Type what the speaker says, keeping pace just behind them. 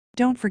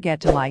Don't forget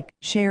to like,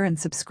 share and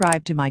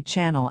subscribe to my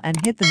channel and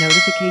hit the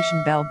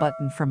notification bell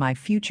button for my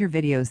future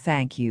videos.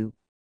 Thank you.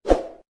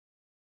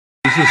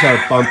 This is our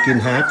pumpkin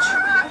hatch.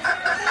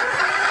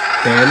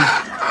 10.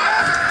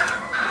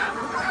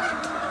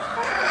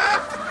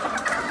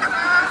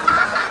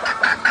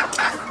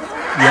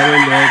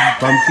 Yellow-legged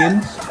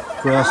pumpkins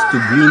crossed to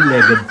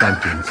green-legged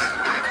pumpkins.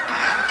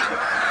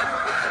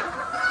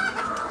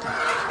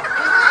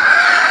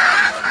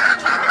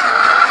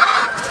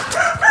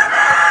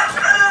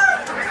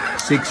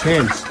 Six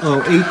hens. Oh,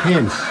 8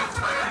 hens.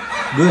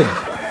 Good.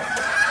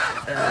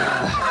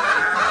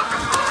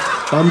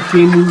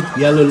 Pumpkin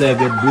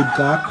yellow-legged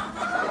woodcock.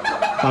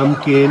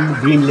 Pumpkin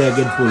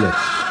green-legged pullets.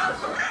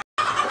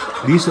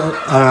 This is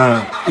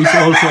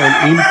also an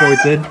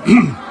imported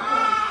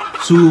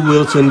Sue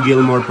Wilson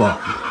Gilmore po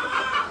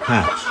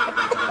hatch.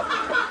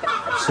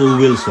 Sue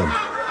Wilson.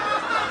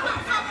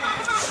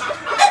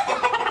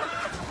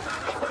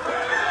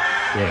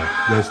 Yeah,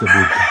 there's the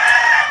woodcock.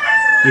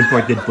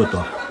 Imported po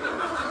to.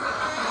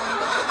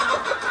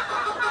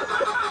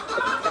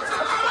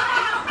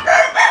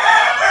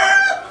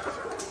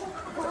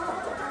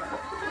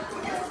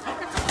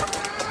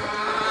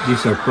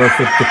 These are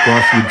perfect to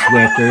cross with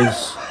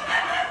sweaters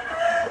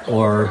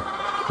or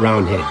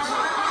roundheads.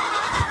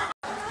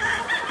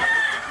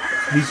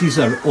 This is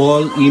our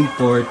all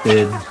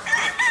imported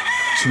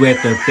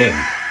sweater pen.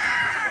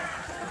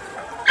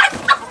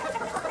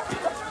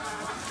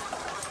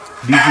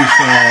 This is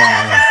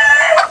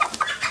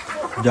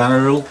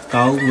Darrell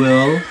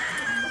Caldwell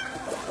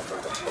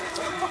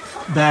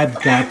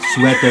Babcat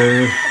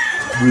sweater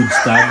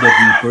broodstock that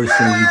we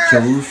personally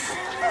chose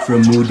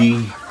from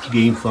Moody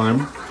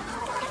Gamefarm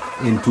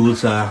in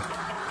Tulsa,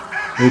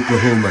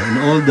 Oklahoma. And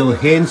all the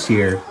hens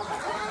here,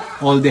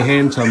 all the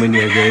hens, how many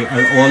are there,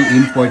 are all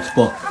imports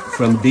po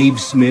from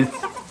Dave Smith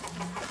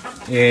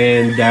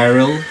and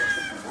Darrell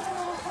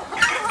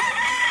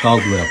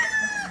Caldwell,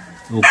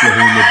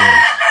 Oklahoma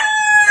boys.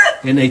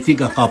 And I think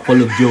a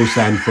couple of Joe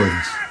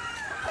Sanford's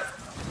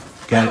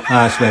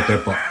sweater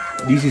po.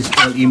 This is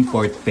all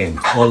import pen.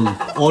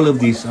 All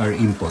of these are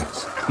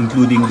imports,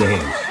 including the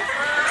hens.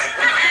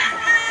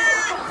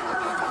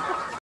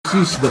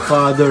 This is the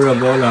father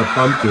of all our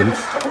pumpkins,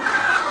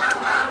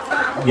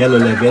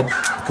 yellow-legged,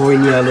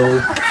 corn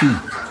yellow feet.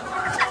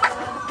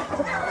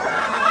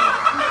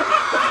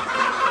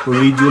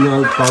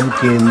 Original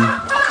pumpkin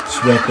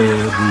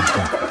sweater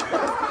woodcock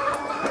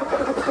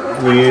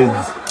with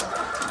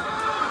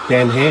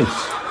 10 hens.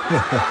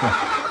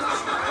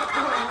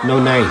 No,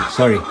 9,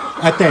 sorry.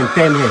 10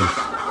 hens.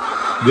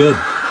 Good.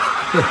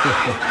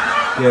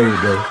 There you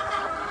go.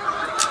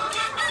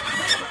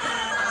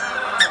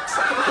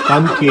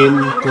 Pumpkin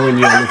corn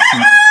yellow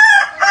feet.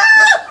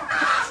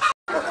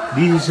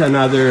 This is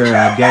another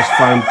Guest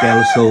Farm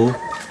Kelso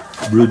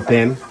brood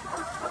pen.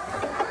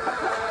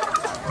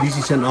 This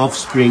is an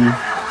offspring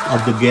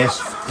of the Guest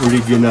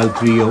original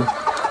trio.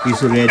 He's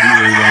already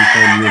a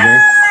one-time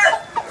winner.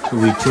 So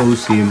we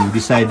chose him,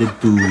 decided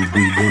to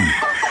breed him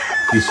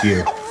this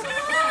year.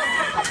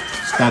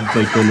 Stud po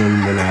ito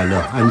nung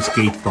nanalo.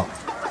 Unscathed po.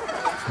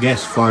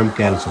 Guest Farm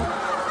Kelso.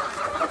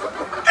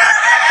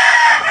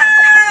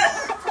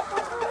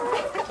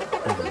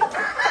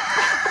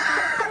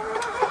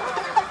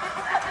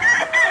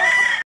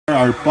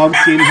 Our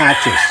pumpkin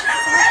hatches.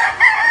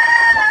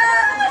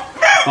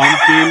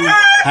 Pumpkin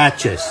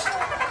hatches.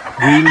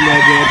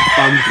 Green-legged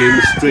pumpkin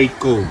straight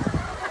comb.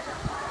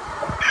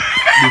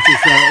 This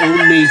is our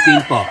own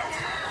mating pot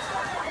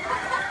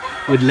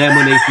with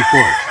lemon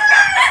 84.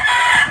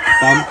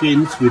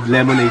 Pumpkins with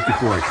lemon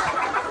 84.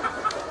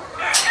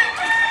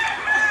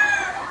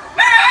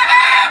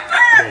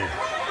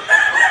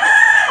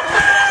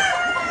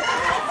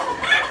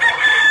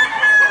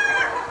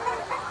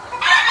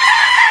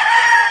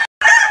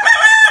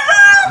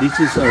 This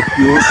is our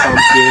pure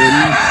pumpkin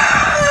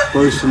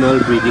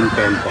personal breeding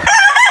pen pot.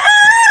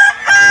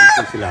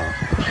 Ayan sila.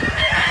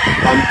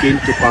 Pumpkin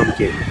to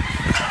pumpkin.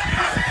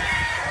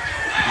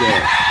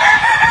 There.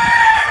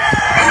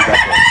 And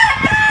that one.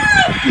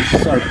 This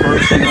is our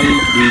personal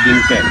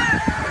breeding pen.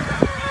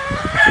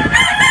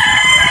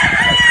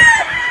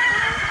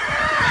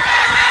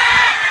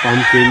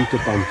 Pumpkin to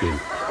pumpkin.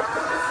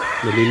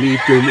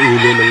 Naliliit yung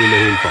ulo ng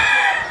inahin pa.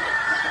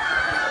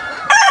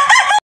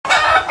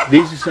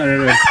 This is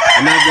another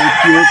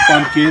pure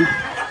pumpkin.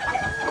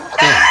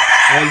 There.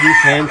 All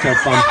these hens are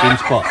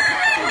pumpkins po.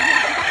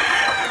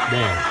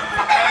 There.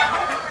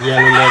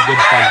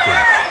 Yellow-legged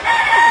pumpkins.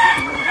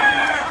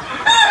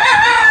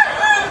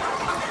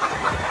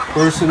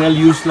 Personal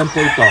use lang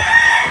po ito.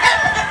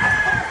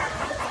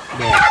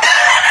 There.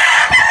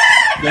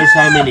 There's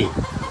how many?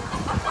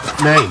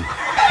 9.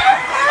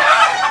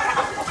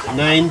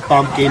 9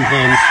 pumpkin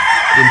hens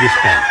in this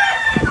pen.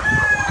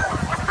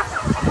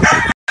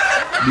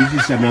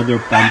 This is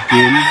another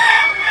pumpkin,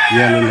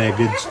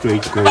 yellow-legged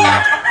straight comb,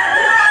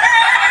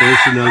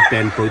 personal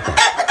pen po ito.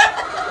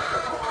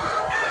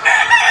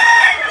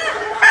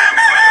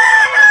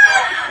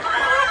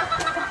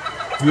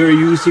 We're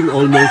using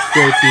almost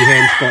 40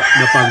 hens po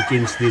na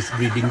pumpkins this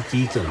breeding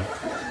season.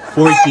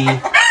 40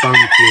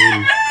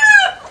 pumpkin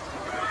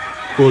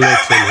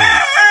pullets and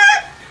hands.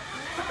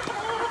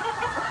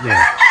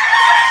 There.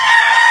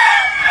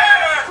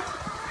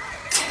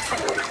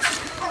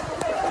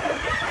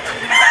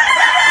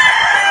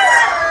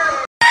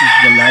 This is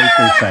the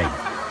lighter side,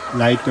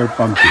 lighter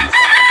pumpkins.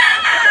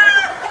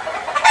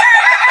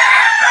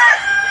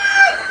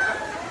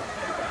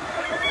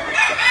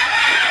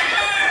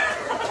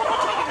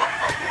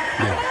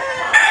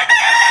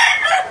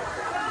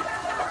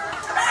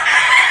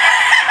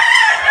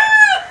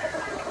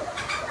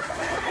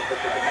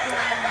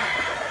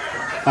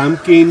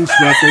 Pumpkin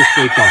sweaters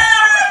for ito.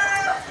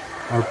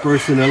 Our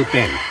personal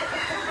pen.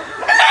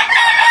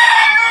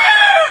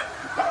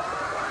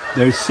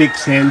 There's 6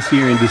 hands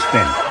here in this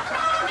pen.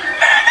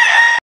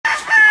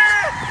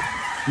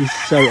 This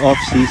is our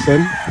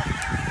off-season.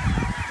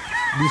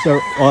 These are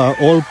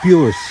all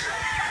pures.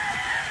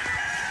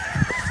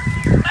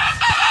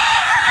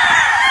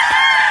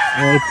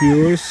 All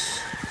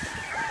pures.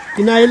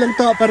 Kinaya lang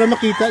to para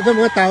makita sa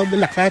mga tao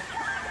na lakat.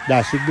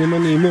 Dasig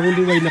naman mo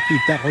hindi may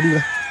nakita ko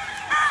na.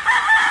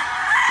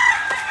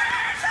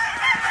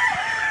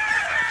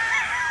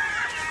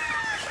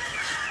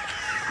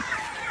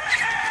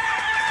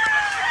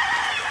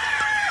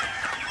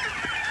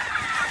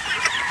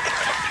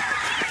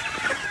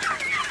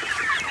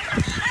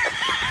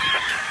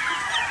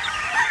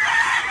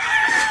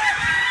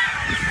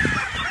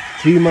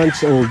 3 months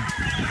old.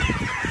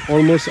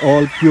 Almost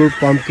all pure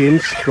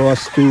pumpkins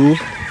crossed to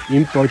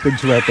imported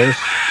sweaters.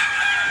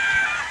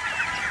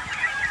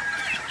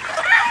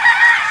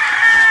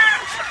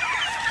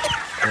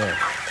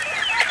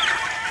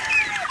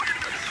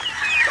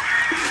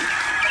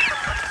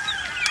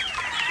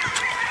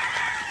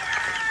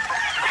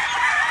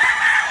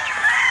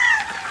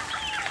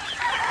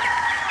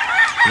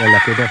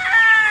 Lalaki na.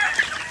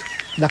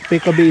 Lakpe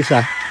ka ba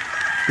isa?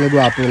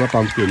 Nagwapo na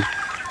pumpkin.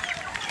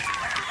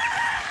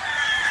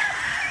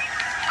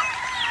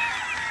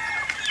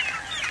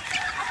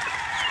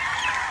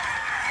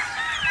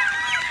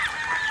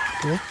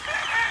 Okay.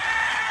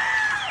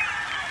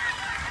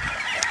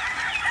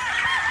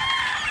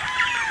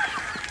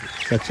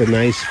 Such a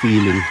nice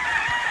feeling.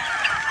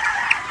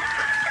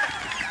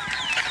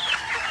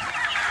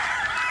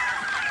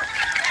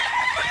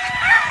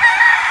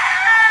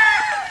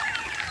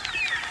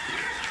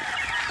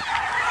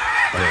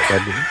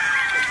 Sabi,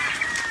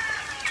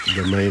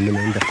 gamay mo na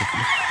ang dakot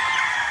mo.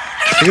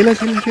 Sige lang,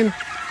 sige lang, sige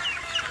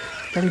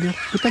lang.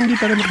 Butang di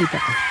para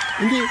makita ka.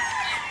 Hindi.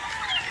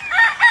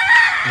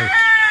 Ay.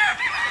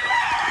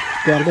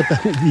 Kaya ako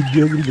tayong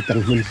video yung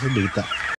butang mo sa data.